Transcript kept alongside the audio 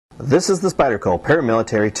This is the Spyderco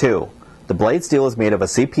ParaMilitary 2. The blade steel is made of a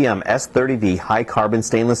CPM S30V high carbon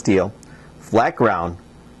stainless steel, flat ground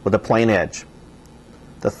with a plain edge.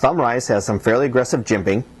 The thumb rise has some fairly aggressive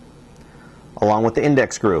jimping along with the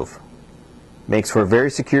index groove. Makes for a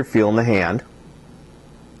very secure feel in the hand.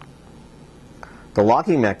 The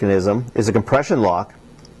locking mechanism is a compression lock.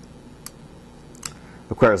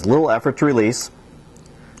 Requires little effort to release.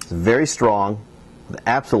 It's very strong with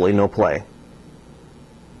absolutely no play.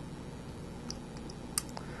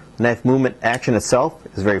 The knife movement action itself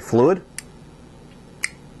is very fluid.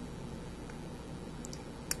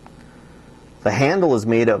 The handle is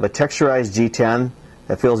made of a texturized G10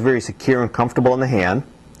 that feels very secure and comfortable in the hand.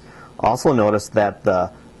 Also notice that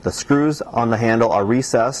the screws on the handle are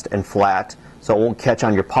recessed and flat, so it won't catch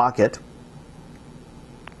on your pocket.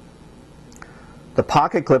 The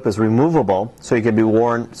pocket clip is removable, so it can be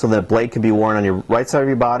worn, so the blade can be worn on your right side of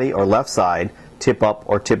your body or left side, tip up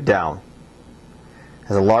or tip down. It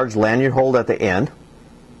has a large lanyard hold at the end.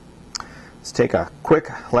 Let's take a quick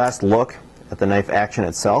last look at the knife action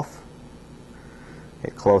itself.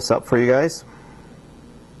 Get close up for you guys.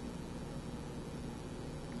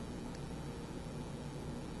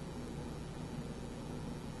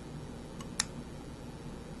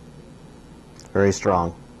 Very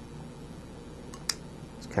strong.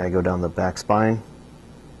 Just kind of go down the back spine.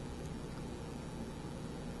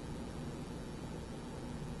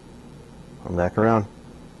 Come back around.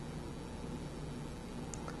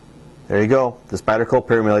 There you go, the Spyderco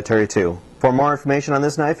ParaMilitary 2. For more information on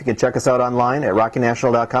this knife, you can check us out online at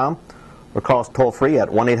rockynational.com or call us toll free at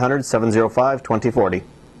 1-800-705-2040.